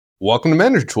Welcome to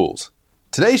Manager Tools.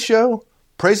 Today's show,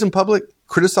 praise in public,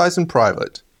 criticize in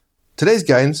private. Today's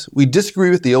guidance, we disagree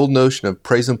with the old notion of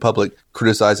praise in public,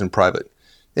 criticize in private,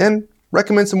 and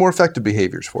recommend some more effective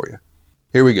behaviors for you.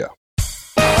 Here we go.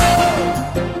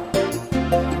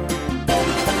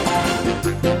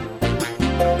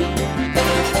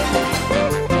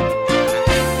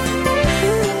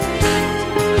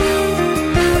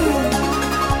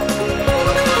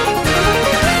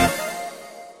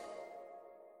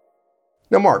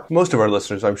 Now, Mark, most of our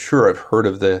listeners, I'm sure, have heard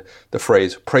of the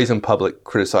phrase praise in public,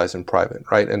 criticize in private,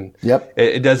 right? And Yep.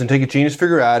 it doesn't take a genius to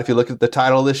figure out. If you look at the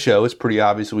title of this show, it's pretty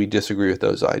obvious we disagree with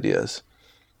those ideas.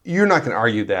 You're not going to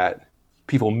argue that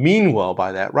people mean well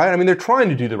by that, right? I mean, they're trying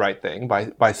to do the right thing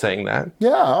by saying that.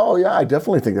 Yeah. Oh, yeah. I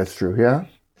definitely think that's true. Yeah.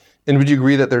 And would you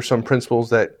agree that there's some principles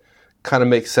that kind of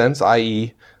make sense,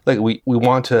 i.e., like we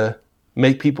want to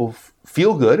make people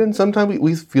feel good, and sometimes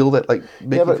we feel that like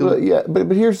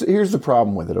but here's the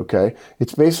problem with it. Okay,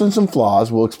 it's based on some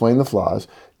flaws. We'll explain the flaws.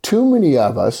 Too many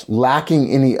of us,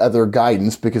 lacking any other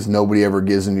guidance because nobody ever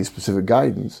gives any specific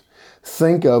guidance,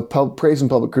 think of praise in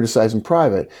public, criticize in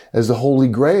private as the holy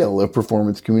grail of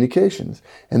performance communications,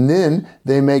 and then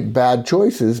they make bad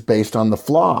choices based on the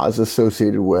flaws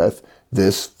associated with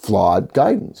this flawed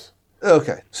guidance.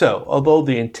 Okay, so although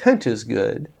the intent is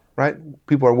good, right?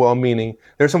 People are well-meaning.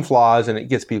 There's some flaws, and it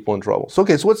gets people in trouble. So,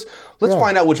 okay, so let's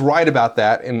find out what's right about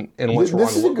that and what's wrong.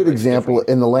 This is a good example.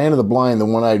 In the land of the blind, the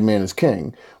one-eyed man is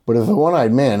king. But if the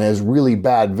one-eyed man has really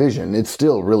bad vision, it's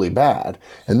still really bad.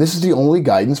 And this is the only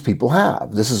guidance people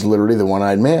have. This is literally the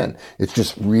one-eyed man. It's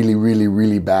just really, really,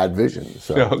 really bad vision.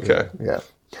 So, okay. Yeah.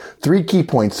 3 key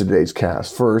points to today's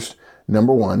cast. First,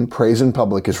 number 1, praise in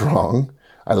public is wrong.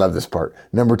 I love this part.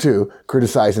 Number 2,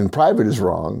 criticize in private is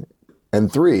wrong. And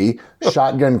 3,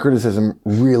 shotgun criticism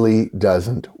really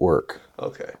doesn't work.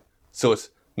 Okay. So it's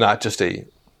not just a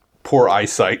poor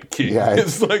eyesight key. Yeah,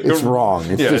 it's wrong.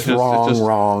 It's just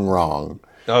wrong.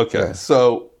 Okay. Yeah.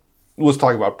 So let's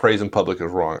talk about praise in public is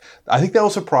wrong. I think that will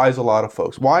surprise a lot of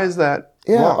folks. Why is that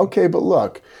wrong? Okay, but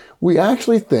look, we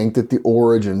actually think that the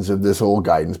origins of this old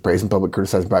guidance, praise in public,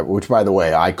 criticize in private, which, by the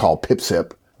way, I call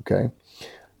PIPSIP, okay,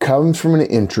 comes from an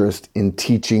interest in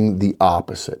teaching the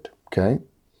opposite, okay?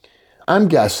 I'm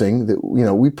guessing that,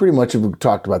 we pretty much have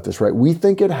talked about this, right? We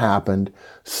think it happened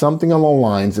something along the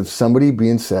lines of somebody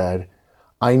being said,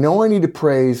 I know I need to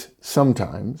praise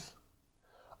sometimes.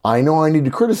 I know I need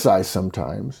to criticize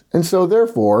sometimes. And so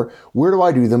therefore, where do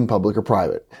I do them, public or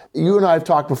private? You and I have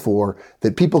talked before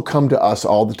that people come to us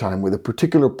all the time with a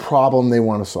particular problem they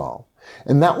want to solve.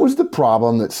 And that was the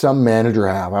problem that some manager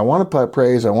have. I want to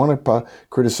praise, I want to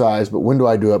criticize, but when do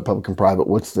I do it, public and private?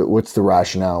 What's the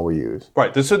rationale we use?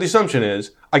 Right. So the assumption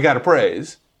is I got to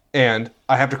praise and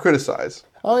I have to criticize.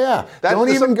 Oh yeah. Don't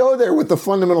even go there with the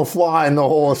fundamental flaw in the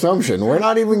whole assumption. We're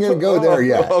not even going to go there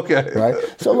yet. Okay. Right.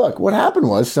 So look, what happened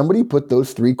was somebody put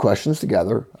those 3 questions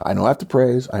together. I know I have to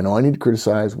praise. I know I need to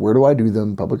criticize. Where do I do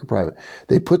them, public or private?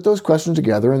 They put those questions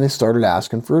together and they started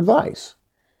asking for advice.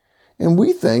 And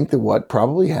we think that what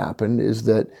probably happened is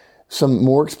that some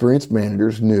more experienced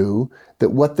managers knew that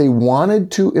what they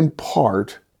wanted to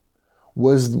impart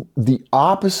was the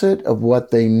opposite of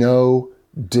what they know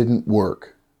didn't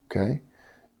work, okay?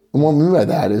 And what I mean by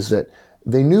that is that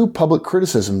they knew public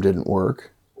criticism didn't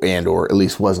work and or at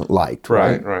least wasn't liked,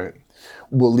 right? Right.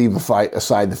 We'll leave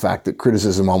aside the fact that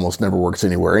criticism almost never works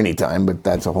anywhere, anytime, but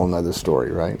that's a whole nother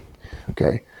story, right?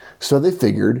 Okay, so they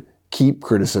figured keep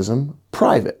criticism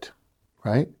private.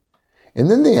 Right?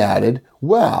 And then they added,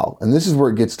 well, and this is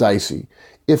where it gets dicey,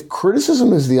 if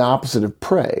criticism is the opposite of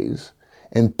praise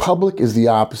and public is the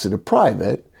opposite of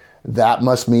private, that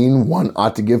must mean one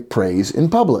ought to give praise in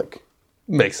public.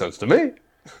 Makes sense to me.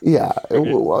 Yeah.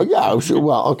 Well, yeah.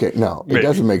 Well, okay. No, it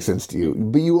doesn't make sense to you.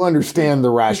 But you understand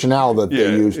the rationale that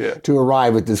they use to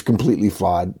arrive at this completely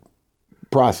flawed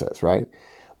process, right?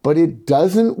 But it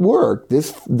doesn't work.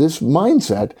 This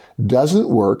mindset doesn't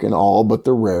work in all but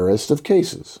the rarest of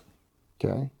cases.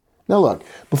 Okay? Now look,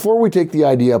 before we take the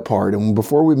idea apart and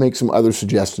before we make some other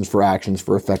suggestions for actions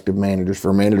for effective managers,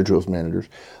 for Manager Tools managers,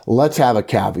 let's have a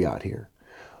caveat here.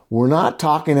 We're not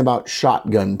talking about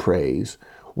shotgun praise.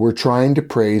 We're trying to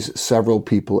praise several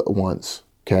people at once.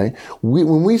 Okay?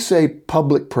 When we say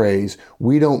public praise,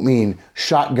 we don't mean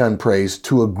shotgun praise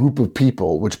to a group of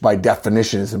people, which by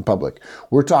definition is in public.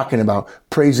 We're talking about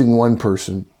praising one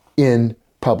person in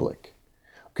public.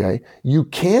 Okay? You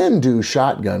can do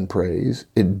shotgun praise.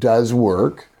 It does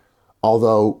work,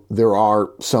 although there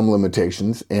are some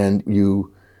limitations, and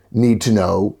you need to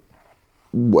know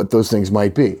what those things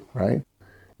might be, right?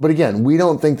 But again, we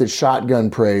don't think that shotgun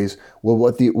praise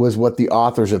was what the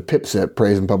authors of PIPSIP,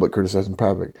 Praise in Public, Criticize in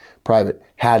Private,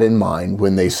 had in mind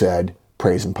when they said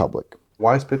praise in public.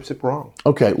 Why is PIPSIP wrong?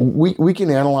 Okay, we can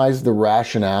analyze the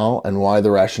rationale and why the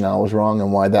rationale was wrong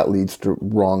and why that leads to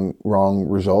wrong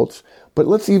results. But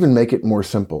let's even make it more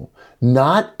simple.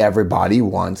 Not everybody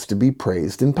wants to be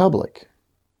praised in public.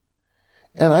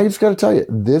 And I just got to tell you,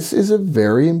 this is a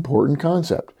very important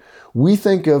concept. We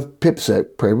think of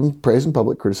PIPSIP, Praise in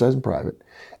Public, Criticize in Private,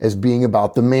 as being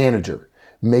about the manager,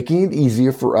 making it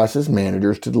easier for us as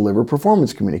managers to deliver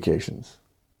performance communications.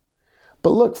 But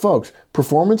look, folks,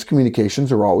 performance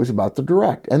communications are always about the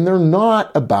direct, and they're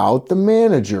not about the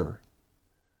manager.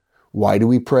 Why do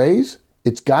we praise?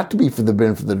 It's got to be for the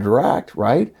benefit of the direct,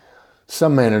 right?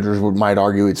 Some managers might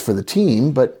argue it's for the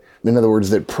team, but in other words,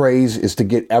 that praise is to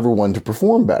get everyone to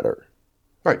perform better.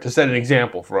 Right, to set an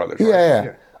example for others.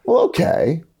 Yeah. Well,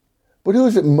 okay. But who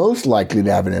is it most likely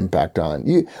to have an impact on?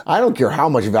 I don't care how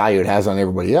much value it has on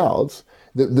everybody else.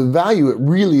 The value it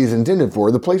really is intended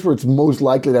for, the place where it's most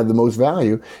likely to have the most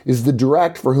value, is the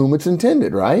direct for whom it's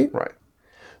intended, right? Right.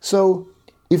 So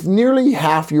if nearly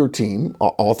half your team,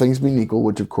 all things being equal,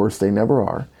 which of course they never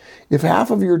are, if half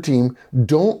of your team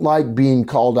don't like being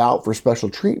called out for special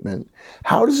treatment,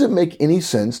 how does it make any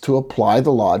sense to apply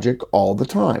the logic all the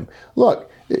time?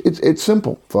 Look, it's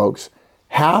simple, folks.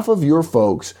 Half of your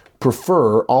folks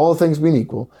prefer, all things being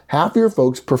equal, half of your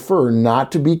folks prefer not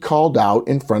to be called out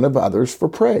in front of others for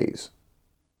praise.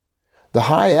 The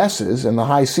high S's and the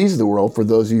high C's of the world, for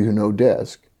those of you who know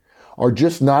DISC, are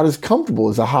just not as comfortable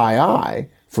as a high I,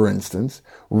 for instance,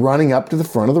 running up to the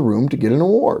front of the room to get an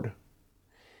award.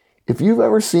 If you've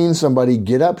ever seen somebody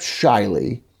get up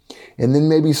shyly and then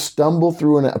maybe stumble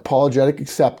through an apologetic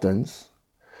acceptance,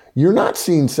 you're not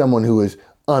seeing someone who is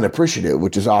unappreciative,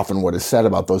 which is often what is said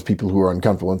about those people who are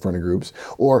uncomfortable in front of groups,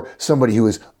 or somebody who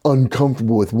is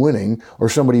uncomfortable with winning, or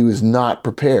somebody who is not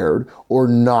prepared or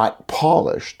not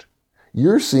polished.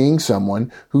 You're seeing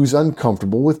someone who's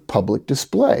uncomfortable with public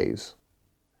displays.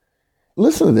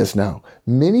 Listen to this now.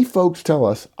 Many folks tell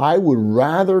us, I would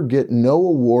rather get no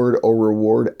award or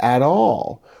reward at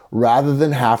all rather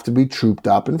than have to be trooped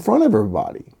up in front of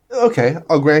everybody. Okay,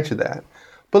 I'll grant you that.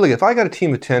 But look, if I got a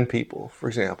team of 10 people, for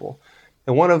example,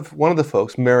 and one of the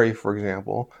folks, Mary, for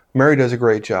example, Mary does a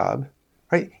great job,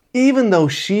 right? Even though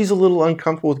she's a little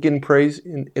uncomfortable with getting praise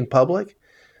in public,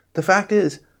 the fact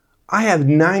is, I have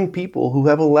 9 people who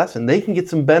have a lesson. They can get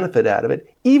some benefit out of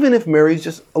it, even if Mary's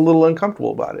just a little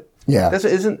uncomfortable about it. Yeah.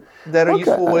 Isn't that a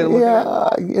useful way to look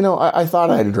at it? Yeah, I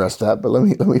thought I had addressed that, but let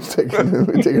me take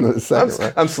another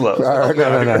second. I'm slow.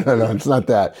 No, it's not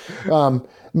that.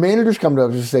 Managers come to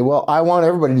us and say, well, I want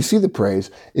everybody to see the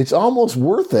praise. It's almost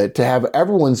worth it to have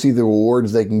everyone see the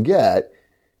rewards they can get,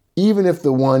 even if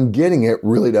the one getting it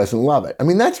really doesn't love it. I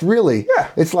mean, that's really,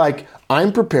 It's like,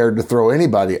 I'm prepared to throw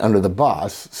anybody under the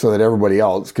bus so that everybody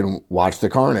else can watch the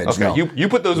carnage. Okay, no. you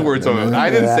put those words on it. I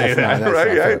didn't say that,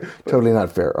 right? Totally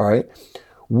not fair, all right?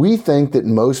 We think that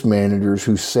most managers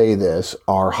who say this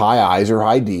are high I's or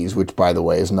high D's, which, by the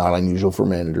way, is not unusual for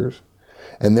managers.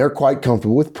 And they're quite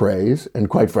comfortable with praise, and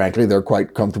quite frankly, they're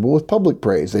quite comfortable with public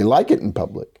praise. They like it in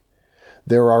public.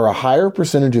 There are a higher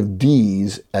percentage of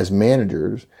D's as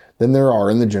managers than there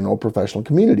are in the general professional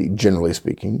community, generally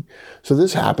speaking. So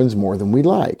this happens more than we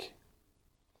like.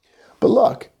 But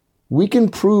look, we can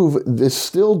prove this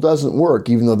still doesn't work,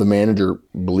 even though the manager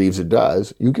believes it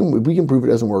does. We can prove it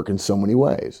doesn't work in so many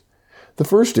ways. The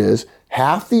first is,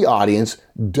 half the audience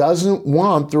doesn't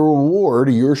want the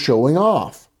reward you're showing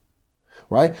off.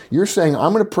 Right? You're saying,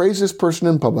 I'm going to praise this person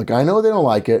in public. I know they don't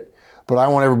like it, but I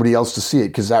want everybody else to see it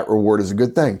because that reward is a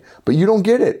good thing. But you don't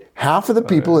get it. Half of the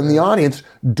people in the audience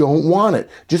don't want it.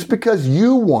 Just because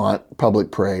you want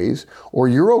public praise or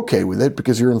you're okay with it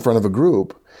because you're in front of a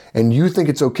group and you think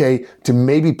it's okay to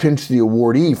maybe pinch the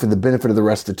awardee for the benefit of the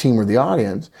rest of the team or the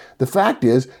audience, the fact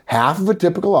is half of a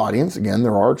typical audience, again,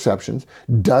 there are exceptions,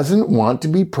 doesn't want to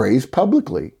be praised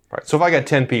publicly. Right. So if I got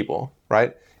 10 people,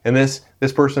 right? And this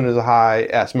person is a high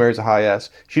S, Mary's a high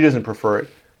S. She doesn't prefer it.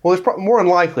 Well, there's more than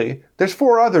likely there's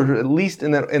 4 others at least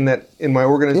in my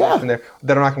organization there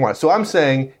that are not going to want it. So I'm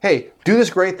saying, hey, do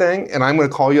this great thing, and I'm going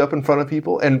to call you up in front of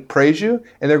people and praise you,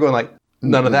 and they're going like,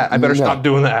 none of that. I better stop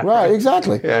doing that. Right,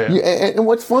 exactly. Yeah. And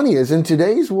what's funny is in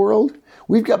today's world,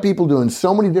 we've got people doing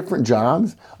so many different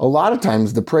jobs. A lot of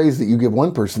times the praise that you give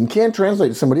one person can't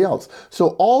translate to somebody else. So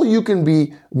all you can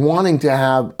be wanting to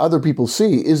have other people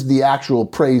see is the actual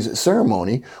praise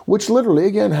ceremony, which literally,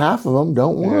 again, half of them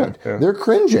don't want. Yeah. They're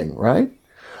cringing, right?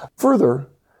 Further,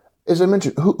 as I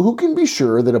mentioned, who can be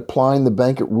sure that applying the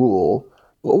Bankett rule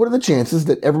what are the chances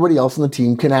that everybody else on the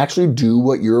team can actually do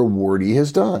what your awardee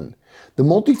has done? The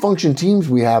multifunction teams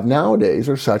we have nowadays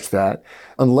are such that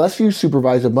unless you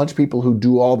supervise a bunch of people who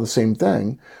do all the same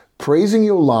thing, praising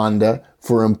Yolanda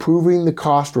for improving the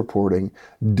cost reporting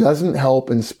doesn't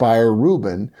help inspire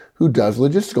Ruben, who does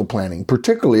logistical planning,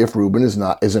 particularly if Ruben is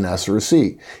an S or a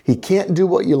C. He can't do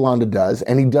what Yolanda does,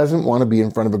 and he doesn't want to be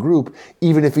in front of a group,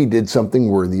 even if he did something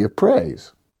worthy of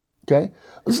praise. Okay?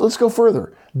 Let's go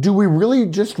further. Do we really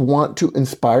just want to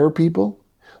inspire people?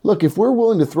 Look, if we're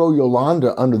willing to throw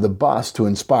Yolanda under the bus to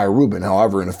inspire Ruben,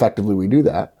 however ineffectively we do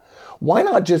that, why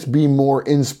not just be more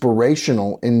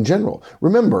inspirational in general?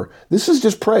 Remember, this is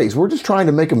just praise. We're just trying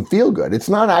to make them feel good. It's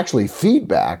not actually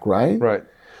feedback, right? Right.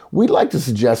 We'd like to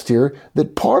suggest here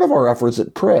that part of our efforts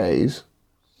at praise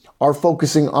are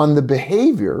focusing on the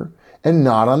behavior and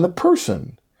not on the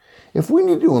person. If we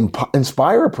need to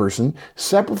inspire a person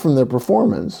separate from their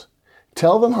performance,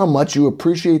 tell them how much you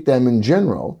appreciate them in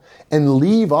general and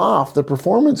leave off the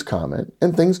performance comment,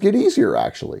 and things get easier,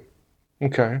 actually.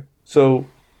 Okay. So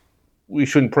we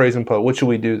shouldn't praise in public. What should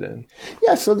we do then?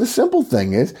 Yeah, so the simple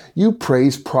thing is you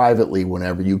praise privately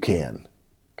whenever you can.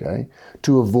 Okay?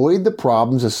 To avoid the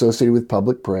problems associated with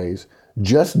public praise,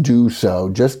 just do so.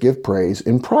 Just give praise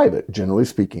in private, generally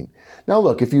speaking. Now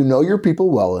look, if you know your people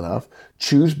well enough,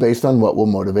 choose based on what will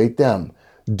motivate them.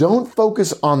 Don't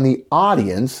focus on the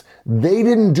audience. They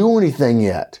didn't do anything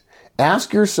yet.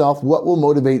 Ask yourself what will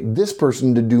motivate this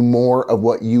person to do more of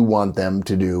what you want them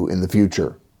to do in the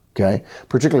future. Okay?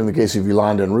 Particularly in the case of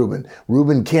Yolanda and Ruben.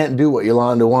 Ruben can't do what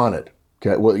Yolanda wanted.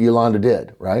 Okay? What Yolanda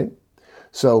did, right?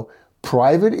 So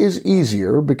private is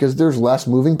easier because there's less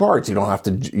moving parts. You don't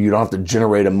have to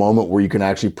generate a moment where you can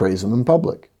actually praise them in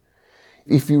public.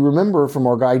 If you remember from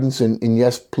our guidance in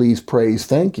Yes, Please, Praise,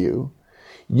 Thank You,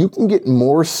 you can get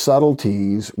more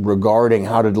subtleties regarding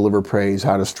how to deliver praise,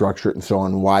 how to structure it, and so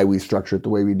on, why we structure it the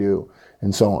way we do,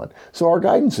 and so on. So our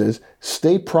guidance is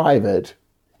stay private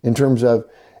in terms of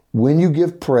when you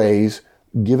give praise,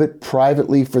 give it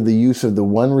privately for the use of the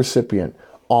one recipient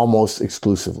almost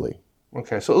exclusively.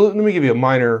 Okay, so let me give you a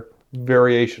minor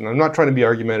variation. I'm not trying to be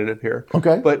argumentative here.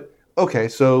 Okay. But, okay,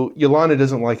 so Yolanda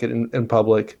doesn't like it in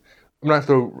public. I'm not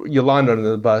going to throw Yolanda under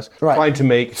the bus. Right. Trying to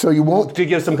make... So you won't... To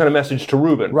give some kind of message to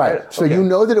Ruben. Right. So you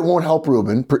know that it won't help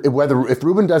Ruben. If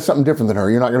Ruben does something different than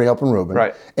her, you're not going to be helping Ruben.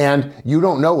 Right. And you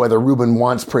don't know whether Ruben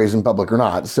wants praise in public or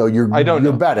not. So you're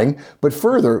betting. But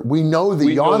further, we know that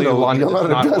Yolanda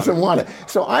doesn't want it.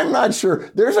 So I'm not sure.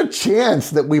 There's a chance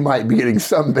that we might be getting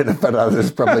some benefit out of this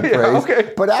public praise.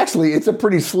 Okay. But actually, it's a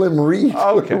pretty slim read.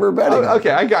 Okay. We're betting. Okay,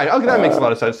 I got it. Okay, that makes a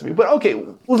lot of sense to me. But okay,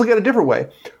 we'll look at it a different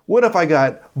way. What if I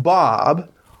got Bob...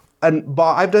 And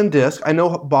Bob, I've done DISC. I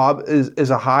know Bob is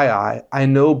a high I. I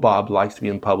know Bob likes to be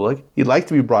in public. He likes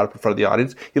to be brought up in front of the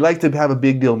audience. He likes to have a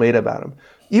big deal made about him.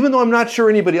 Even though I'm not sure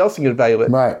anybody else can get value of it.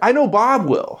 Right. I know Bob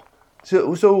will.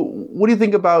 So what do you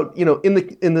think about,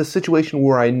 in the situation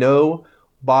where I know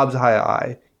Bob's a high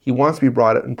I, he wants to be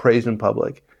brought up and praised in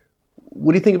public.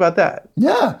 What do you think about that?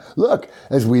 Yeah, look,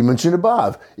 as we mentioned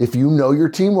above, if you know your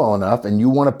team well enough and you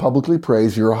want to publicly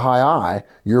praise your high I,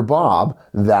 your Bob,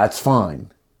 that's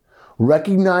fine.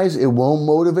 Recognize it won't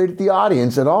motivate the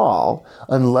audience at all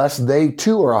unless they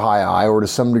too are a high I or to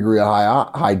some degree a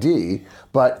high D,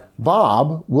 but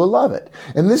Bob will love it.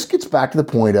 And this gets back to the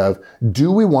point of,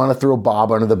 do we want to throw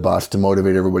Bob under the bus to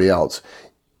motivate everybody else?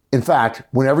 In fact,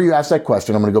 whenever you ask that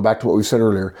question, I'm going to go back to what we said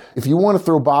earlier. If you want to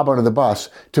throw Bob under the bus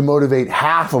to motivate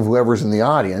half of whoever's in the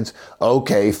audience,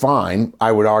 okay, fine.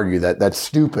 I would argue that that's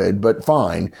stupid, but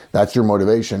fine. That's your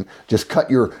motivation. Just cut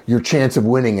your chance of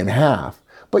winning in half.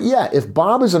 But yeah, if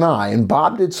Bob is an I and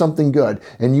Bob did something good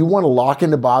and you want to lock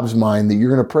into Bob's mind that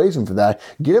you're going to praise him for that,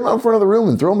 get him out in front of the room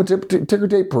and throw him a ticker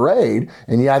tape parade,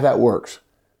 and yeah, that works.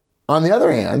 On the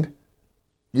other hand,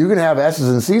 you can have S's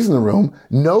and C's in the room.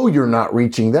 No, you're not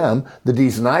reaching them. The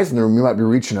D's and I's in the room, you might be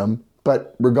reaching them.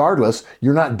 But regardless,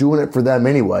 you're not doing it for them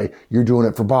anyway. You're doing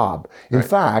it for Bob. In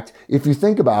fact, if you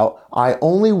think about, I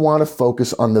only want to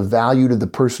focus on the value to the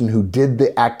person who did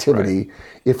the activity. Right.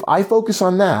 If I focus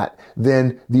on that,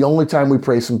 then the only time we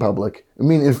praise in public,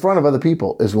 in front of other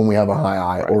people, is when we have a high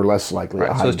I or less likely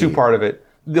a high So there's D. two part of it.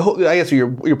 I guess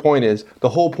your point is, the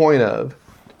whole point of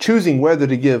choosing whether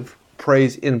to give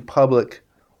praise in public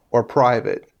or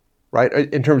private, right?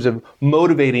 In terms of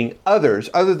motivating others,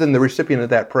 other than the recipient of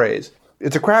that praise.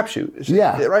 It's a crapshoot.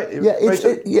 Yeah. Right? Yeah,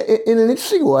 in an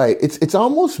interesting way, it's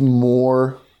almost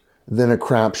more than a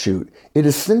crapshoot. It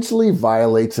essentially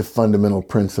violates a fundamental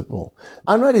principle.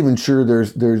 I'm not even sure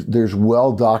there's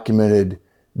well-documented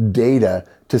data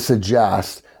to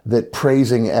suggest that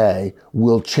praising A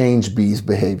will change B's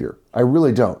behavior. I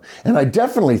really don't. And I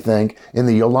definitely think in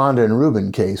the Yolanda and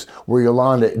Ruben case, where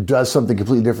Yolanda does something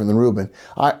completely different than Ruben,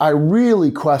 I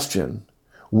really question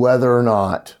whether or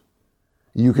not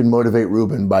you can motivate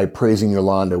Ruben by praising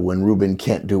Yolanda when Ruben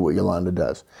can't do what Yolanda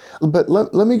does. But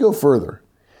let me go further.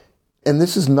 And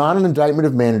this is not an indictment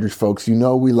of managers, folks. You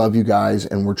know we love you guys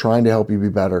and we're trying to help you be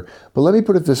better. But let me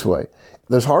put it this way.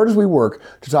 As hard as we work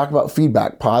to talk about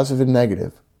feedback, positive and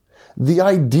negative, the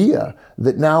idea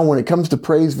that now when it comes to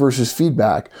praise versus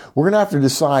feedback, we're going to have to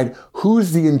decide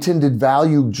who's the intended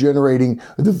value generating,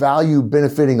 the value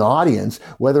benefiting audience,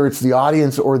 whether it's the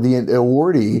audience or the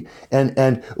awardee,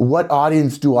 and what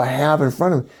audience do I have in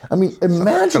front of me? I mean,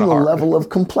 imagine the level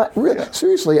of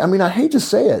seriously, I mean, I hate to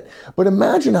say it, but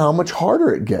imagine how much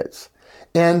harder it gets.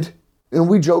 And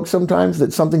we joke sometimes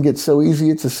that something gets so easy,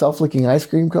 it's a self-licking ice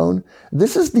cream cone.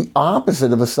 This is the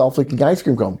opposite of a self-licking ice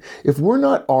cream cone. If we're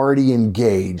not already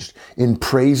engaged in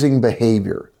praising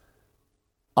behavior,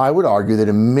 I would argue that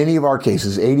in many of our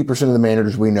cases, 80% of the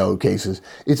managers we know cases,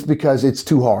 it's because it's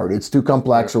too hard, it's too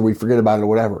complex, or we forget about it or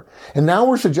whatever. And now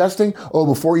we're suggesting,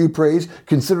 before you praise,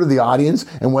 consider the audience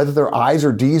and whether they're I's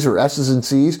or D's or S's and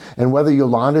C's, and whether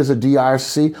Yolanda is a D, I, or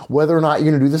C, whether or not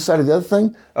you're going to do this side or the other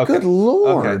thing. Okay. Good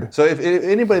Lord. Okay. So if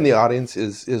anybody in the audience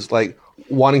is like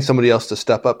wanting somebody else to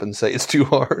step up and say it's too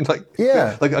hard,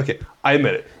 okay, I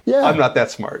admit it. Yeah. I'm not that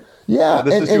smart. Yeah.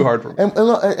 This is too hard for me.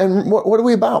 And what are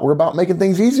we about? We're about making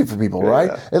things easy for people, right?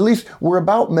 Yeah. At least we're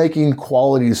about making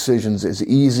quality decisions as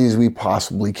easy as we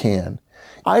possibly can.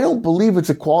 I don't believe it's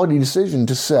a quality decision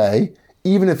to say,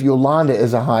 even if Yolanda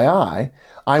is a high I,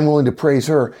 I'm willing to praise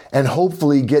her and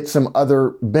hopefully get some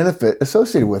other benefit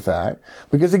associated with that.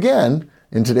 Because again,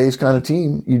 in today's kind of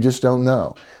team, you just don't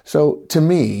know. So to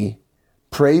me,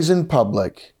 praise in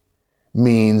public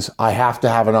means I have to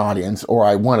have an audience, or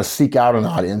I want to seek out an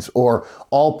audience, or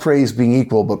all praise being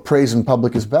equal, but praise in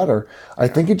public is better. I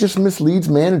think it just misleads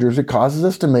managers. It causes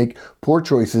us to make poor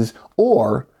choices,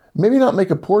 or maybe not make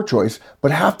a poor choice,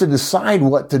 but have to decide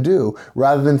what to do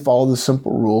rather than follow the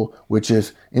simple rule, which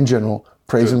is, in general,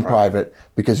 praise in private,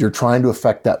 because you're trying to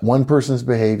affect that one person's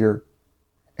behavior.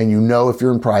 And you know if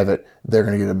you're in private, they're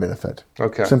going to get a benefit.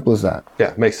 Okay. Simple as that.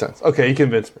 Yeah, makes sense. Okay, you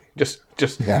convinced me. Just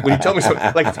when you tell me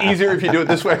something, like it's easier if you do it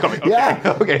this way. I'm like,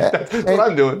 okay, that's what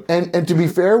I'm doing. And to be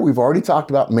fair, we've already talked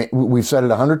about, we've said it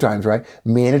 100 times, right?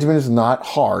 Management is not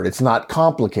hard. It's not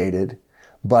complicated,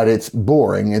 but it's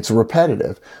boring. It's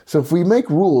repetitive. So if we make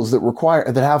rules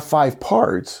that have 5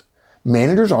 parts,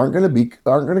 managers aren't going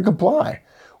to comply.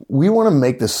 We want to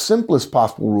make the simplest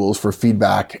possible rules for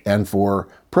feedback and for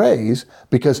praise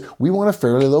because we want a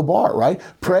fairly low bar, right?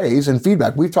 Praise and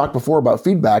feedback. We've talked before about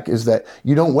feedback is that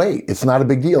you don't wait. It's not a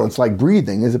big deal. It's like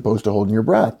breathing as opposed to holding your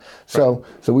breath. So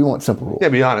we want simple rules. Yeah,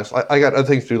 be honest. I got other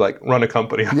things to do, like run a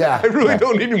company. Yeah. I really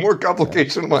don't need any more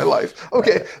complication in my life.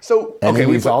 Okay. So, and he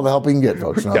needs all the help he can get,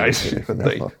 folks. No,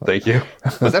 thank you.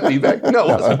 Was that feedback? No,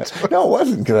 it wasn't. No, it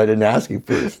wasn't because I didn't ask you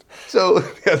first. So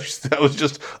that was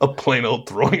just a plain old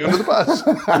throwing you under the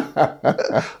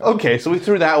bus. Okay. So we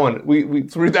threw that one. We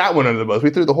threw that one under the bus. We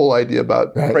threw the whole idea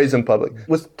about praise in public.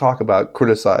 Let's talk about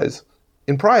criticize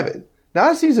in private.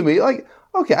 Now it seems to me like,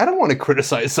 okay, I don't want to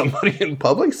criticize somebody in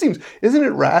public. Isn't it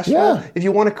rational if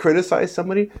you want to criticize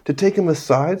somebody to take them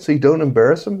aside so you don't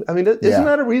embarrass them? I mean, isn't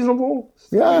that a reasonable?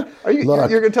 Yeah. You're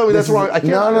going to tell me that's wrong? I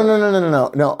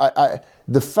can't. No.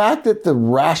 The fact that the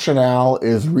rationale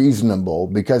is reasonable,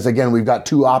 because again, we've got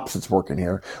two opposites working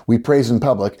here. We praise in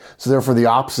public, so therefore the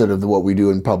opposite of what we do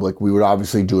in public, we would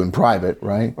obviously do in private,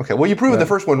 right? Okay, well, you proved the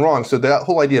first one wrong, so that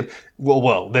whole idea of,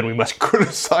 well, then we must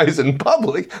criticize in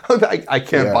public, I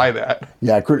can't buy that.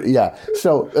 Yeah.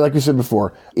 So, like we said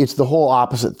before, it's the whole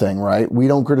opposite thing, right? We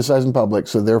don't criticize in public,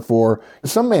 so therefore,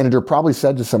 some manager probably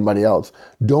said to somebody else,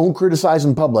 don't criticize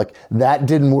in public. That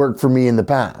didn't work for me in the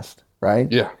past, right?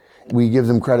 Yeah. We give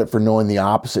them credit for knowing the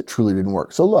opposite truly didn't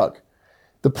work. So look,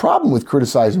 the problem with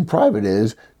criticizing private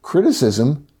is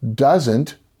criticism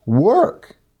doesn't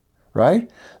work, right?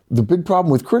 The big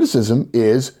problem with criticism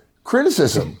is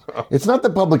criticism. It's not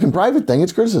the public and private thing,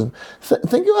 it's criticism.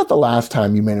 Think about the last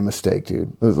time you made a mistake,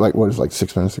 dude. It was like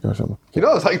 6 minutes ago or something. It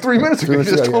was like 3 minutes ago. You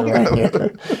just told me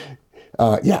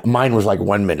that. Mine was like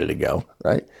 1 minute ago,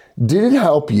 right? Did it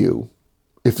help you,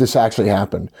 if this actually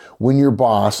happened, when your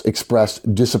boss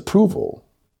expressed disapproval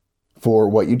for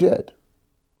what you did?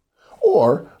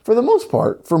 Or, for the most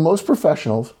part, for most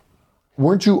professionals,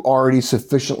 weren't you already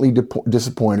sufficiently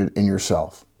disappointed in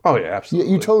yourself? Oh, yeah,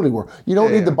 absolutely. You totally were. You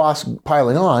don't need the boss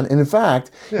piling on. And in fact,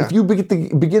 if you begin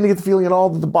to get the feeling at all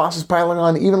that the boss is piling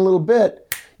on even a little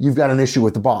bit, you've got an issue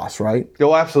with the boss, right?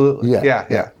 Oh, absolutely.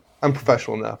 Yeah. I'm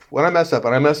professional enough. When I mess up,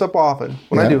 and I mess up often,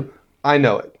 when I do, I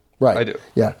know it. Right. I do.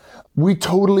 Yeah. We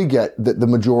totally get that the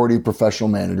majority of professional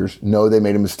managers know they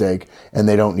made a mistake and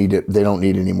they don't need it. They don't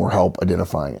need any more help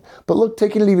identifying it. But look,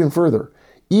 taking it even further,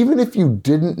 even if you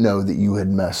didn't know that you had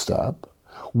messed up,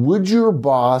 would your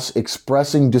boss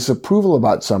expressing disapproval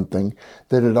about something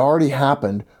that had already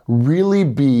happened really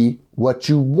be what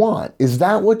you want? Is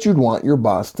that what you'd want your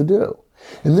boss to do?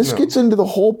 And this gets into the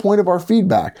whole point of our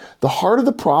feedback. The heart of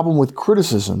the problem with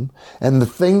criticism and the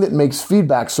thing that makes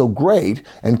feedback so great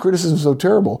and criticism so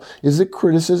terrible is that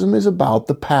criticism is about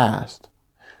the past.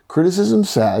 Criticism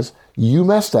says, you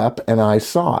messed up and I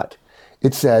saw it.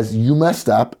 It says, you messed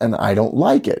up and I don't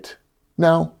like it.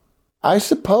 Now, I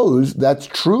suppose that's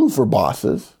true for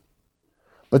bosses.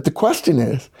 But the question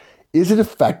is it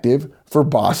effective for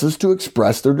bosses to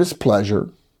express their displeasure,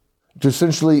 to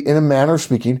essentially, in a manner of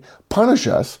speaking, punish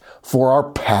us for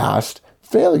our past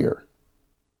failure?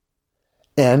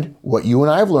 And what you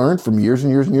and I have learned from years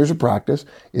and years and years of practice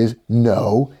is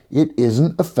no, it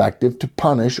isn't effective to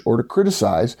punish or to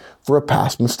criticize for a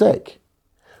past mistake.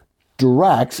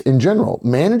 Directs in general,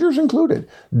 managers included,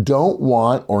 don't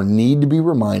want or need to be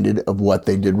reminded of what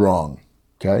they did wrong.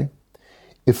 Okay?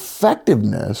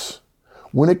 Effectiveness,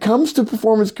 when it comes to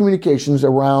performance communications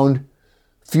around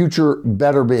future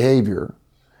better behavior,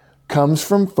 comes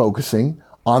from focusing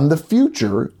on the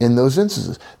future in those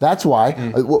instances. That's why,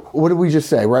 what did we just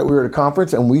say, right? We were at a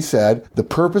conference and we said the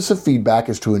purpose of feedback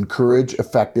is to encourage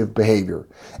effective behavior.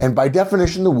 And by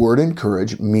definition, the word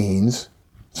encourage means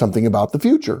something about the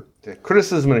future. Yeah,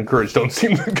 criticism and encourage don't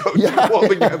seem to go too well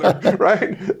together,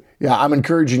 right? Yeah, I'm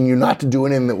encouraging you not to do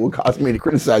anything that will cause me to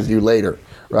criticize you later,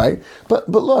 right? But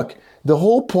look, the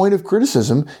whole point of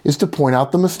criticism is to point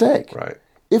out the mistake. Right.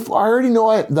 If I already know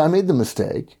I made the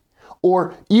mistake,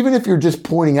 or even if you're just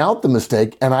pointing out the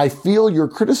mistake and I feel you're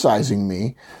criticizing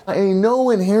me, I know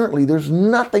inherently there's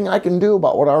nothing I can do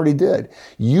about what I already did.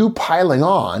 You piling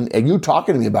on and you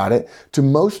talking to me about it, to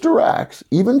most directs,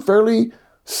 even fairly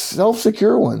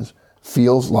self-secure ones,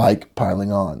 feels like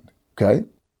piling on, okay?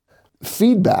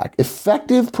 Feedback,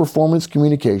 effective performance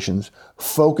communications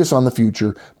focus on the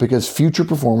future because future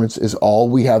performance is all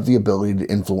we have the ability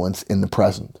to influence in the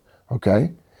present,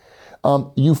 okay?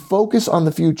 You focus on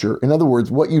the future. In other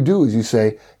words, what you do is you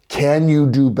say, can you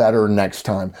do better next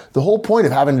time? The whole point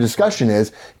of having a discussion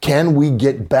is, can we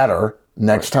get better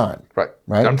next time? Right.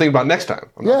 I'm thinking about next time.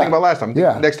 I'm not thinking about last time. I'm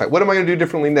thinking next time. What am I going to do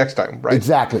differently next time? Right.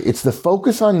 Exactly. It's the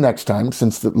focus on next time,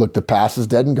 since the past is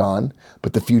dead and gone,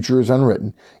 but the future is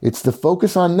unwritten. It's the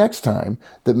focus on next time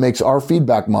that makes our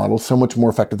feedback model so much more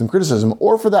effective than criticism,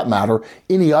 or for that matter,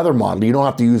 any other model. You don't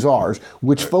have to use ours,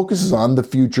 which focuses on the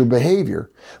future behavior.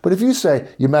 But if you say,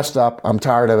 you messed up, I'm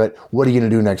tired of it, what are you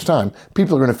going to do next time?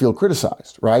 People are going to feel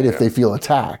criticized, right? If they feel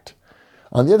attacked.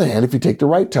 On the other hand, if you take the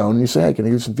right tone and you say, hey, can I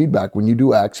give you some feedback? When you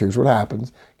do X, here's what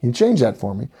happens. Can you change that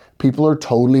for me? People are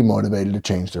totally motivated to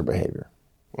change their behavior.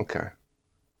 Okay.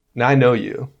 Now I know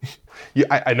you.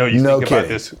 I know you think about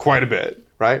this quite a bit,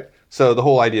 right? So the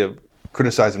whole idea of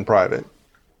criticize in private,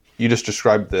 you just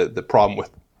described the problem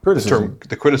with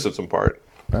the criticism part.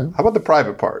 Right. How about the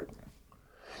private part?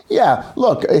 Yeah,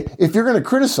 look, if you're going to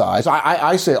criticize,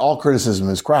 I say all criticism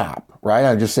is crap, right?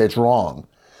 I just say it's wrong.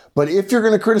 But if you're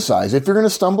going to criticize, if you're going to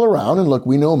stumble around, and look,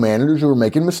 we know managers who are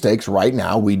making mistakes right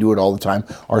now. We do it all the time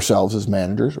ourselves as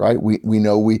managers, right? We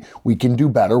know we can do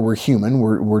better. We're human.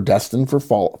 We're destined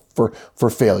for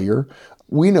failure.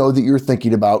 We know that you're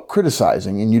thinking about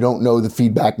criticizing and you don't know the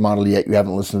feedback model yet. You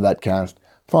haven't listened to that cast.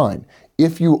 Fine.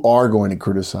 If you are going to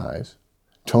criticize,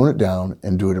 tone it down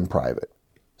and do it in private.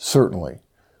 Certainly.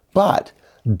 But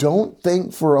don't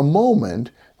think for a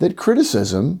moment that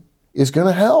criticism is going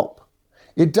to help.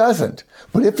 It doesn't.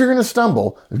 But if you're going to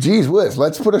stumble, geez whiz,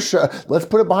 let's put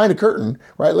it behind a curtain,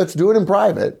 right? Let's do it in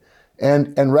private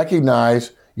and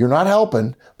recognize you're not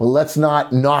helping, but let's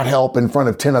not help in front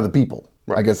of 10 other people.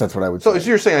 Right. I guess that's what I would say. So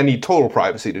you're saying I need total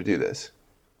privacy to do this?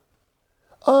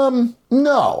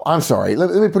 No, I'm sorry.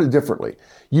 Let me put it differently.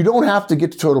 You don't have to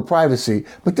get to total privacy,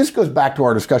 but this goes back to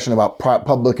our discussion about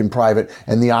public and private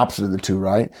and the opposite of the two,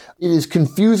 right? It is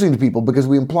confusing to people because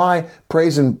we imply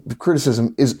praise and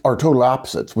criticism are total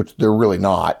opposites, which they're really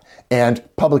not, and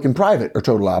public and private are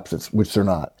total opposites, which they're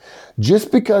not.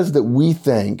 Just because that we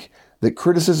think that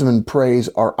criticism and praise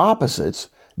are opposites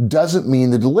doesn't mean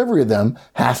the delivery of them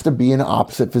has to be in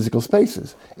opposite physical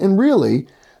spaces. And really,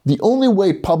 the only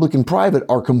way public and private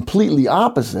are completely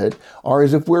opposite are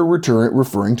as if we're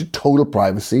referring to total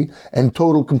privacy and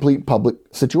total complete public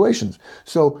situations.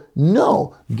 So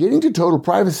no, getting to total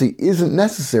privacy isn't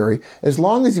necessary as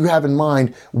long as you have in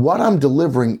mind what I'm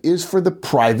delivering is for the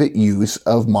private use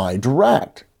of my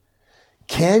direct.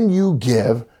 Can you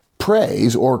give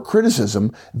praise or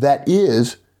criticism that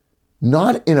is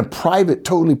not in a private,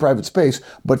 totally private space,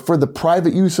 but for the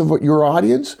private use of your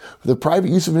audience, for the private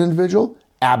use of an individual,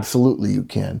 absolutely you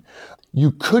can.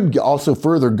 You could also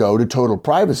further go to total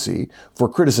privacy for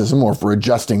criticism or for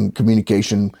adjusting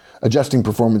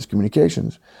performance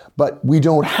communications, but we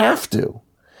don't have to.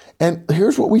 And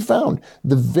here's what we found.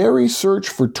 The very search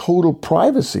for total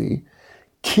privacy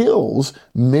kills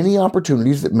many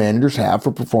opportunities that managers have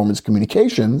for performance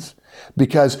communications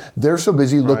because they're so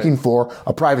busy looking for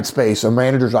a private space, a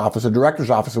manager's office, a director's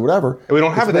office, or whatever. And we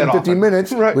don't have it that 15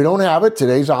 minutes. Right. We don't have it.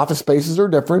 Today's office spaces are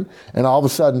different. And all of a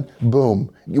sudden,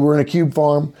 boom, we're in a cube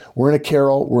farm, we're in a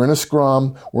Carol, we're in a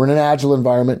Scrum, we're in an Agile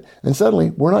environment. And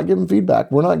suddenly, we're not giving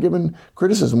feedback. We're not giving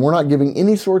criticism. We're not giving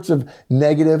any sorts of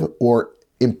negative or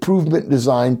improvement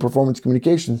design performance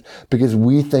communications because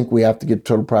we think we have to get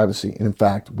total privacy. And in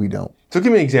fact, we don't. So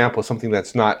give me an example of something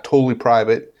that's not totally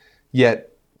private, yet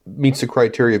meets the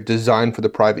criteria of design for the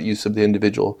private use of the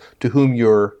individual to whom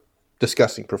you're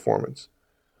discussing performance.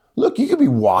 Look, you could be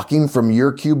walking from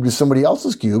your cube to somebody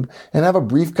else's cube and have a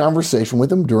brief conversation with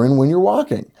them when you're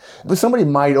walking. But somebody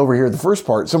might overhear the first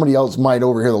part, somebody else might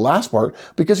overhear the last part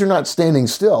because you're not standing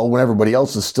still when everybody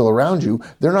else is still around you.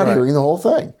 They're not hearing the whole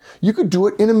thing. You could do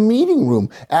it in a meeting room.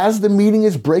 As the meeting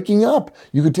is breaking up,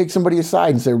 you could take somebody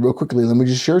aside and say, real quickly, let me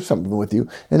just share something with you.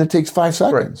 And it takes 5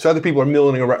 seconds. Right. So other people are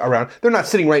milling around. They're not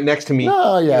sitting right next to me,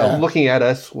 looking at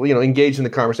us, engaged in the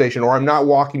conversation. Or I'm not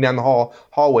walking down the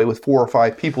hallway with 4 or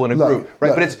 5 people in a group,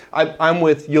 right? But I'm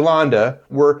with Yolanda.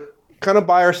 We're kind of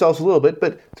by ourselves a little bit,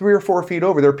 but 3 or 4 feet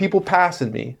over, there are people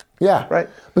passing me. Yeah. Right.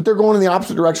 But they're going in the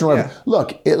opposite direction. Or whatever. Yeah.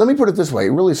 Look, let me put it this way,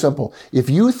 really simple. If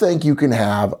you think you can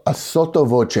have a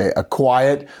sottovoce, a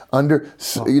quiet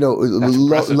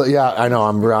yeah, I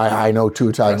know. I know 2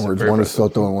 Italian words. One is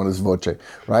sotto and one is voce,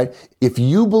 right? If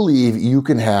you believe you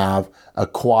can have a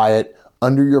quiet,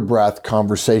 under your breath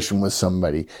conversation with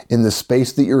somebody in the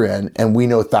space that you're in, and we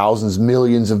know thousands,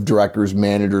 millions of directors,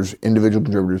 managers, individual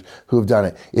contributors who have done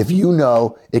it. If you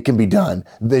know it can be done,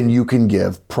 then you can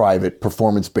give private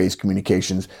performance-based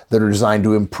communications that are designed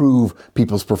to improve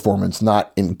people's performance,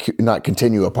 not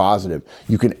continue a positive.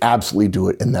 You can absolutely do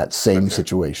it in that same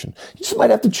situation. You just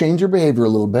might have to change your behavior a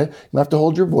little bit. You might have to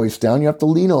hold your voice down. You have to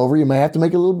lean over. You might have to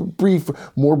make it a little bit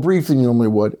more brief than you normally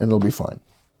would, and it'll be fine.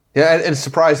 Yeah, and it's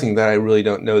surprising that I really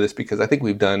don't know this because I think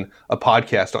we've done a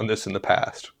podcast on this in the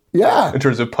past. Yeah. In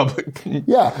terms of public okay,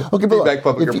 but feedback,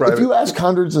 public or private. If you ask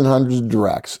hundreds and hundreds of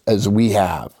directs, as we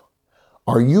have,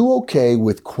 are you okay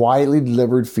with quietly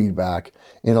delivered feedback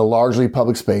in a largely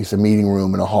public space, a meeting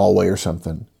room, in a hallway or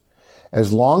something?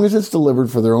 As long as it's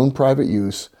delivered for their own private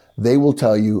use, they will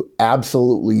tell you,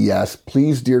 absolutely yes.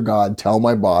 Please, dear God, tell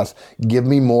my boss, give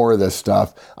me more of this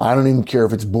stuff. I don't even care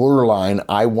if it's borderline.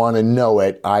 I want to know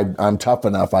it. I'm tough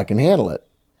enough. I can handle it.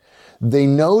 They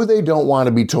know they don't want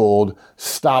to be told,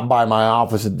 stop by my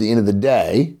office at the end of the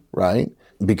day, right?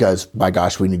 Because, by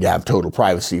gosh, we need to have total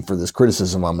privacy for this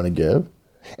criticism I'm going to give.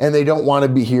 And they don't want to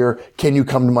be here, can you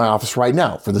come to my office right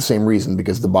now? For the same reason,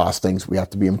 because the boss thinks we have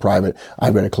to be in private.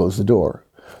 I'm going to close the door.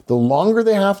 The longer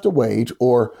they have to wait,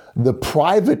 or the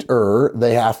privater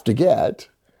they have to get,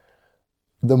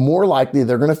 the more likely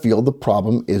they're going to feel the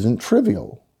problem isn't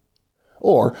trivial.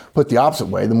 Or, put the opposite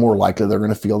way, the more likely they're going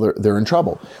to feel they're in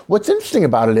trouble. What's interesting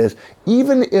about it is,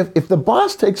 even if the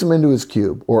boss takes them into his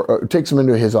cube, or takes them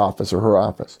into his office or her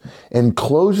office, and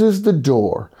closes the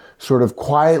door, sort of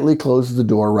quietly closes the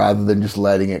door rather than just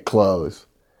letting it close,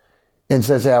 and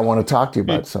says, hey, I want to talk to you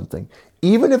about something.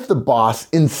 Even if the boss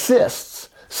insists,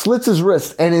 slits his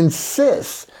wrist and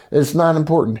insists that it's not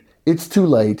important, it's too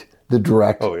late. The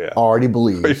direct already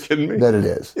believes that it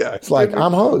is. Yeah, it's like,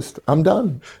 I'm host. I'm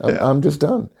done. I'm just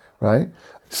done, right?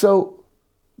 So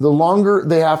the longer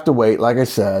they have to wait, like I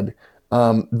said,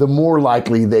 the more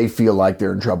likely they feel like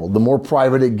they're in trouble. The more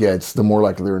private it gets, the more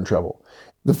likely they're in trouble.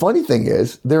 The funny thing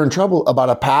is, they're in trouble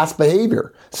about a past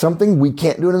behavior, something we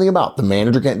can't do anything about. The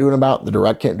manager can't do anything about, the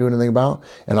direct can't do anything about,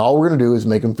 and all we're going to do is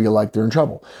make them feel like they're in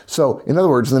trouble. So, in other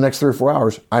words, in the next 3 or 4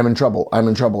 hours, I'm in trouble, I'm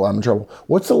in trouble, I'm in trouble.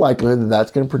 What's the likelihood that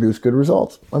that's going to produce good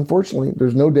results? Unfortunately,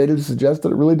 there's no data to suggest that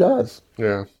it really does.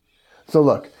 Yeah. So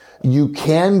look, you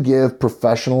can give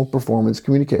professional performance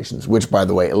communications, which, by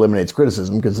the way, eliminates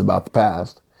criticism because it's about the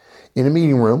past, in a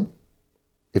meeting room,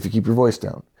 if you keep your voice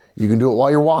down. You can do it while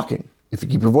you're walking, if you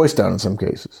keep your voice down in some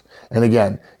cases. And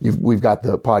again, we've got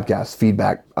the podcast,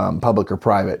 Feedback, Public or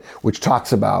Private, which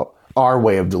talks about our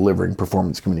way of delivering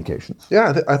performance communications.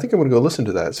 Yeah, I think I'm going to go listen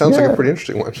to that. Sounds like a pretty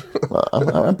interesting one. Well,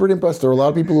 I'm pretty impressed. There are a lot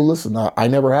of people who listen. I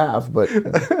never have, but...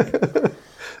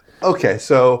 Okay,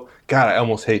 so, God, I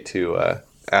almost hate to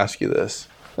ask you this,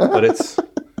 but it's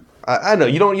I know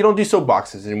you don't do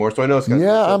soapboxes anymore, so I know it's got.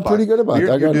 Yeah, I'm pretty good about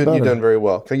that. You've done very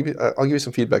well. I'll give you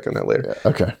some feedback on that later. Yeah,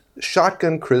 okay.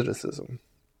 Shotgun criticism.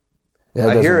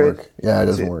 Yeah, it doesn't work. Yeah, it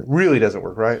doesn't work. It really doesn't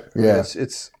work, right? Yeah.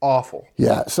 It's awful.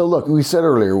 Yeah. So look, we said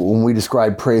earlier when we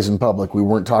described praise in public, we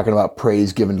weren't talking about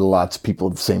praise given to lots of people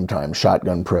at the same time,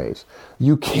 shotgun praise.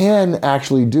 You can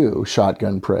actually do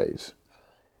shotgun praise.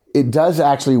 It does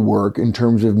actually work in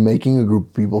terms of making a group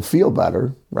of people feel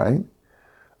better, right?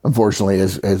 Unfortunately,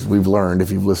 as we've learned,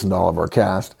 if you've listened to all of our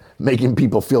cast, making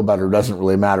people feel better doesn't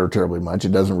really matter terribly much.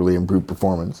 It doesn't really improve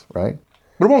performance, right?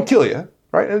 But it won't kill you.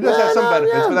 Right, it does have some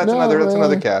benefits, but that's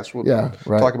another cast. We'll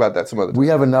talk about that some other time. We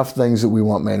have enough things that we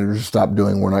want managers to stop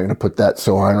doing. We're not going to put that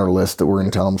so high on our list that we're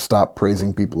going to tell them stop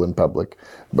praising people in public,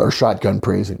 or shotgun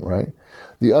praising, right?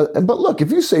 But look, if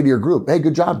you say to your group, "Hey,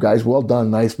 good job, guys, well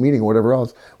done, nice meeting," whatever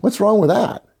else, what's wrong with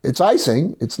that? It's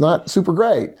icing. It's not super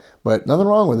great, but nothing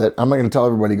wrong with it. I'm not going to tell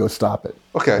everybody go stop it.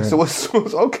 Okay,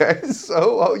 right?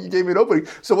 So you gave me an opening.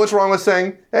 So what's wrong with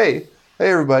saying, "Hey,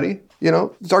 everybody,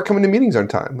 start coming to meetings on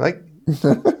time"? Like.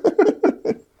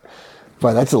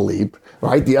 But that's a leap,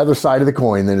 right? The other side of the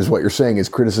coin then is what you're saying is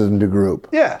criticism to group.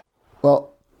 Yeah.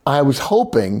 Well, I was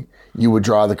hoping you would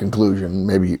draw the conclusion.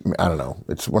 Maybe, I don't know.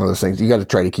 It's one of those things. You got to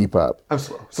try to keep up. I'm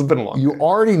slow. It's been a long You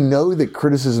already know that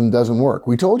criticism doesn't work.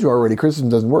 We told you already criticism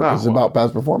doesn't work. It's about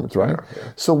past performance, right? Yeah.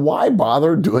 So why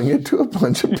bother doing it to a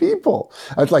bunch of people?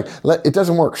 It's like, it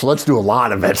doesn't work, so let's do a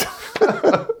lot of it.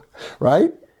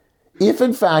 Right? If,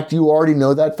 in fact, you already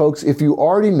know that, folks, if you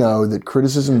already know that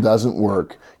criticism doesn't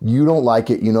work, you don't like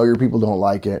it, you know your people don't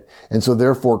like it, and so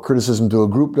therefore criticism to a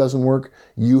group doesn't work,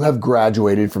 you have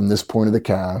graduated from this point of the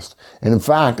cast. And in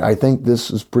fact, I think this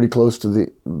is pretty close to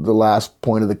the last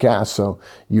point of the cast, so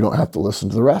you don't have to listen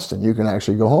to the rest, and you can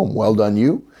actually go home. Well done,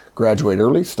 you. Graduate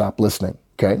early, stop listening,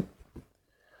 okay?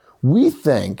 We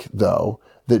think, though,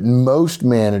 that most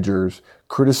managers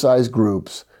criticize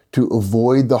groups to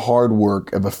avoid the hard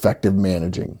work of effective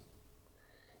managing.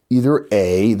 Either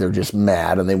A, they're just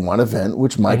mad and they want to vent,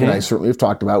 which Mike and I certainly have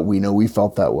talked about. We know we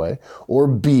felt that way. Or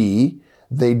B,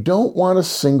 they don't want to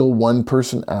single one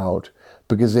person out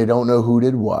because they don't know who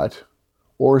did what.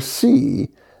 Or C,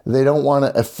 they don't want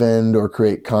to offend or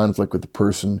create conflict with the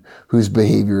person whose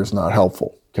behavior is not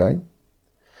helpful, okay?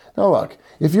 Now look,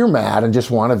 if you're mad and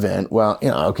just want to vent, well,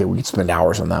 okay, we could spend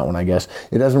hours on that one, I guess.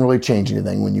 It doesn't really change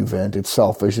anything when you vent. It's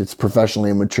selfish. It's professionally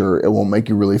immature. It won't make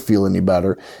you really feel any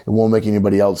better. It won't make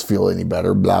anybody else feel any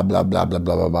better. Blah, blah, blah, blah,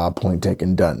 blah, blah, blah. Point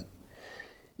taken, done.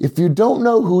 If you don't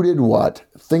know who did what,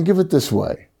 think of it this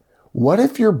way. What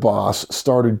if your boss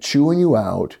started chewing you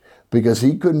out because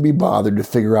he couldn't be bothered to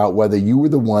figure out whether you were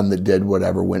the one that did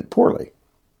whatever went poorly?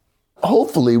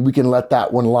 Hopefully we can let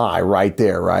that one lie right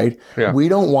there, right? Yeah. We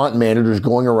don't want managers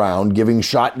going around giving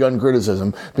shotgun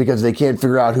criticism because they can't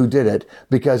figure out who did it.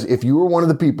 Because if you were one of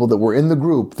the people that were in the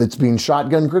group that's being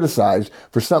shotgun criticized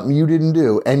for something you didn't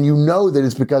do, and you know that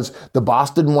it's because the boss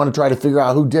didn't want to try to figure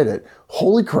out who did it,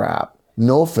 holy crap,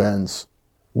 no offense,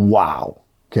 wow.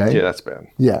 Okay? Yeah, that's bad.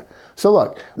 Yeah. So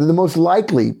look, the most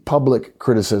likely public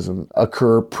criticism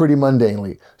occur pretty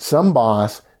mundanely. Some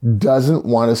boss doesn't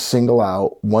want to single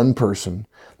out one person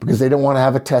because they don't want to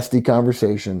have a testy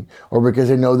conversation, or because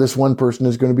they know this one person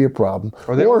is going to be a problem,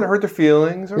 or they want to hurt their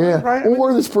feelings, right?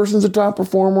 Or this person's a top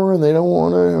performer and they don't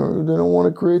want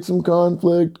to create some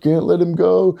conflict. Can't let him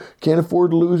go. Can't afford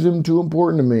to lose him. Too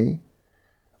important to me.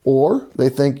 Or they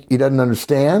think he doesn't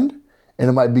understand, and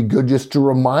it might be good just to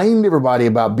remind everybody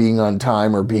about being on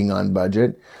time or being on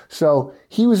budget. So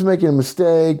he was making a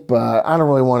mistake, but I don't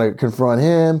really want to confront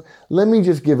him. Let me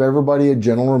just give everybody a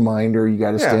gentle reminder. You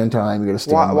got to stay on time. You got to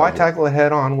stay on budget. Why tackle it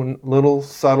head on when little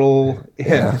subtle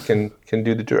hint can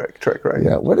do the trick, right?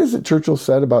 Yeah. What is it Churchill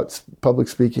said about public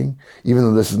speaking? Even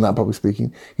though this is not public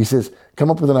speaking, he says, come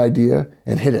up with an idea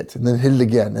and hit it, and then hit it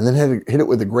again, and then hit it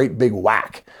with a great big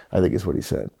whack, I think is what he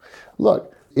said.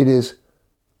 Look, it is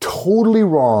totally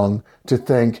wrong to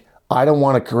think, I don't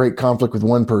want to create conflict with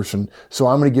one person, so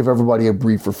I'm going to give everybody a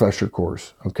brief refresher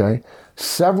course, okay?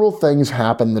 Several things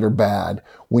happen that are bad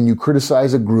when you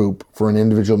criticize a group for an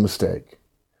individual mistake.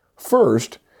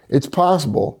 First, it's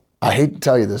possible, I hate to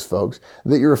tell you this, folks,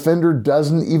 that your offender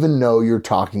doesn't even know you're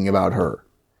talking about her.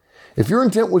 If your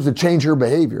intent was to change her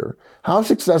behavior, how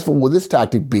successful will this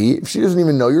tactic be if she doesn't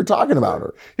even know you're talking about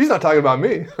her? He's not talking about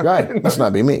me. Right, must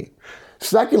not be me.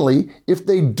 Secondly, if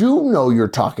they do know you're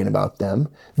talking about them,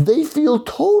 they feel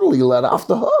totally let off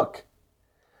the hook.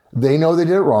 They know they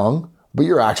did it wrong, but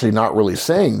you're actually not really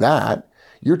saying that.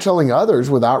 You're telling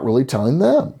others without really telling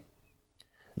them.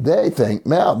 They think,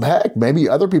 well, heck, maybe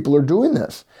other people are doing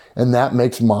this, and that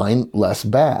makes mine less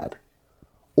bad.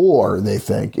 Or they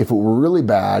think, if it were really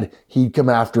bad, he'd come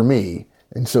after me.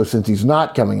 And so since he's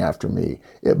not coming after me,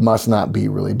 it must not be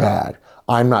really bad.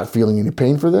 I'm not feeling any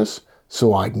pain for this,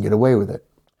 so I can get away with it.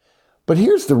 But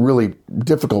here's the really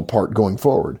difficult part going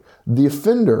forward. The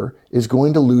offender is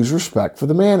going to lose respect for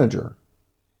the manager.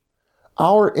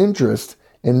 Our interest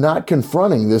in not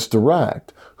confronting this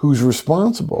direct, who's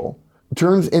responsible,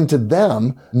 turns into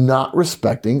them not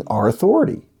respecting our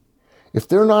authority. If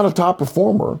they're not a top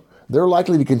performer, they're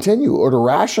likely to continue or to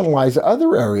rationalize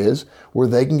other areas where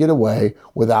they can get away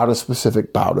without a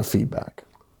specific bout of feedback.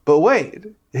 But wait,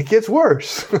 it gets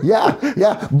worse.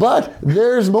 yeah, but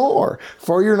there's more.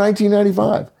 For your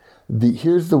 1995,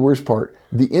 here's the worst part.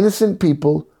 The innocent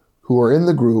people who are in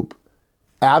the group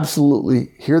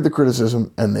absolutely hear the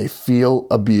criticism and they feel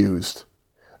abused.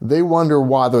 They wonder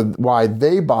why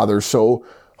they bother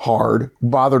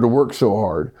to work so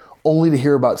hard, only to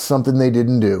hear about something they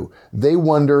didn't do. They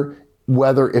wonder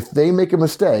whether if they make a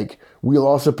mistake, we'll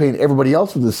also paint everybody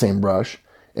else with the same brush,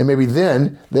 and maybe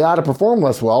then they ought to perform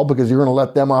less well because you're going to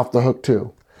let them off the hook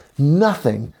too.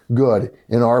 Nothing good,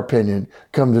 in our opinion,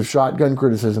 comes of shotgun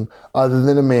criticism other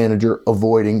than a manager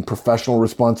avoiding professional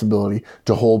responsibility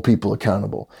to hold people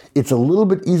accountable. It's a little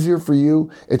bit easier for you.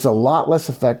 It's a lot less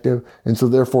effective. And so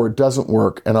therefore it doesn't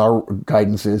work. And our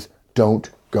guidance is don't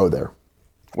go there.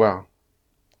 Wow.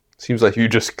 Seems like you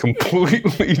just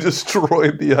completely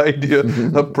destroyed the idea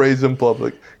of praise in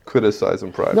public, criticize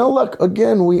in private. No, look,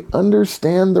 again, we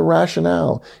understand the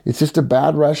rationale. It's just a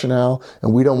bad rationale,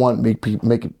 and we don't want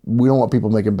people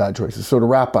making bad choices. So to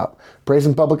wrap up, praise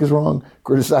in public is wrong,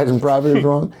 criticize in private is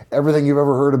wrong. Everything you've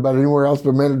ever heard about anywhere else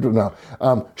but manager, no.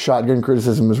 Shotgun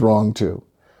criticism is wrong too.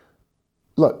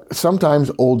 Look,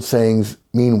 sometimes old sayings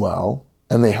mean well,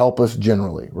 and they help us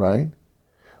generally, right?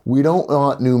 We don't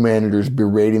want new managers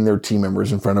berating their team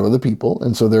members in front of other people,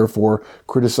 and so therefore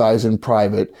criticize in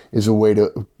private is the way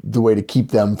to keep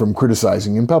them from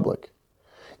criticizing in public.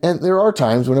 And there are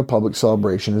times when a public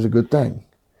celebration is a good thing.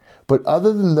 But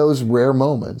other than those rare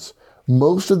moments,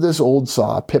 most of this old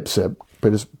saw, PIP-SIP,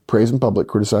 praise in public,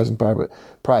 criticize in private,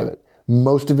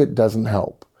 most of it doesn't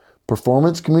help.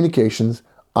 Performance communications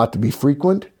ought to be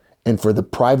frequent and for the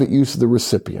private use of the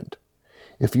recipient.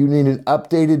 If you need an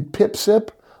updated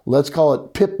PIP-SIP, let's call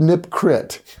it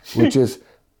PIP-NIP-CRIT, which is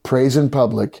praise in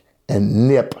public and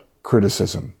nip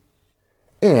criticism.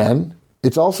 And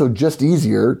it's also just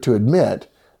easier to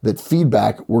admit that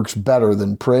feedback works better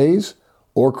than praise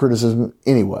or criticism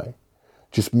anyway.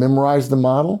 Just memorize the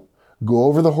model, go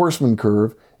over the horseman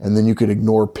curve, and then you could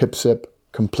ignore PIP-SIP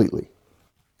completely.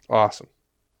 Awesome.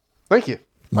 Thank you.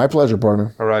 My pleasure,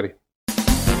 partner. All righty.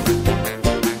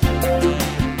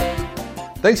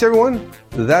 Thanks, everyone.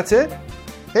 That's it.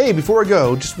 Hey, before I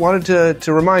go, just wanted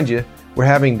to remind you, we're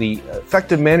having the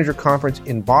Effective Manager Conference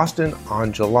in Boston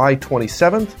on July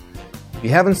 27th. If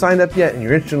you haven't signed up yet and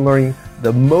you're interested in learning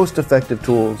the most effective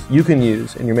tools you can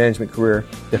use in your management career,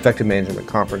 the Effective Management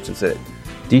Conference is it.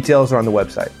 Details are on the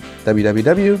website,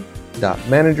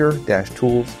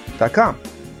 www.manager-tools.com.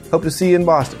 Hope to see you in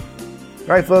Boston. All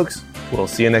right, folks, we'll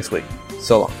see you next week.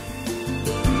 So long.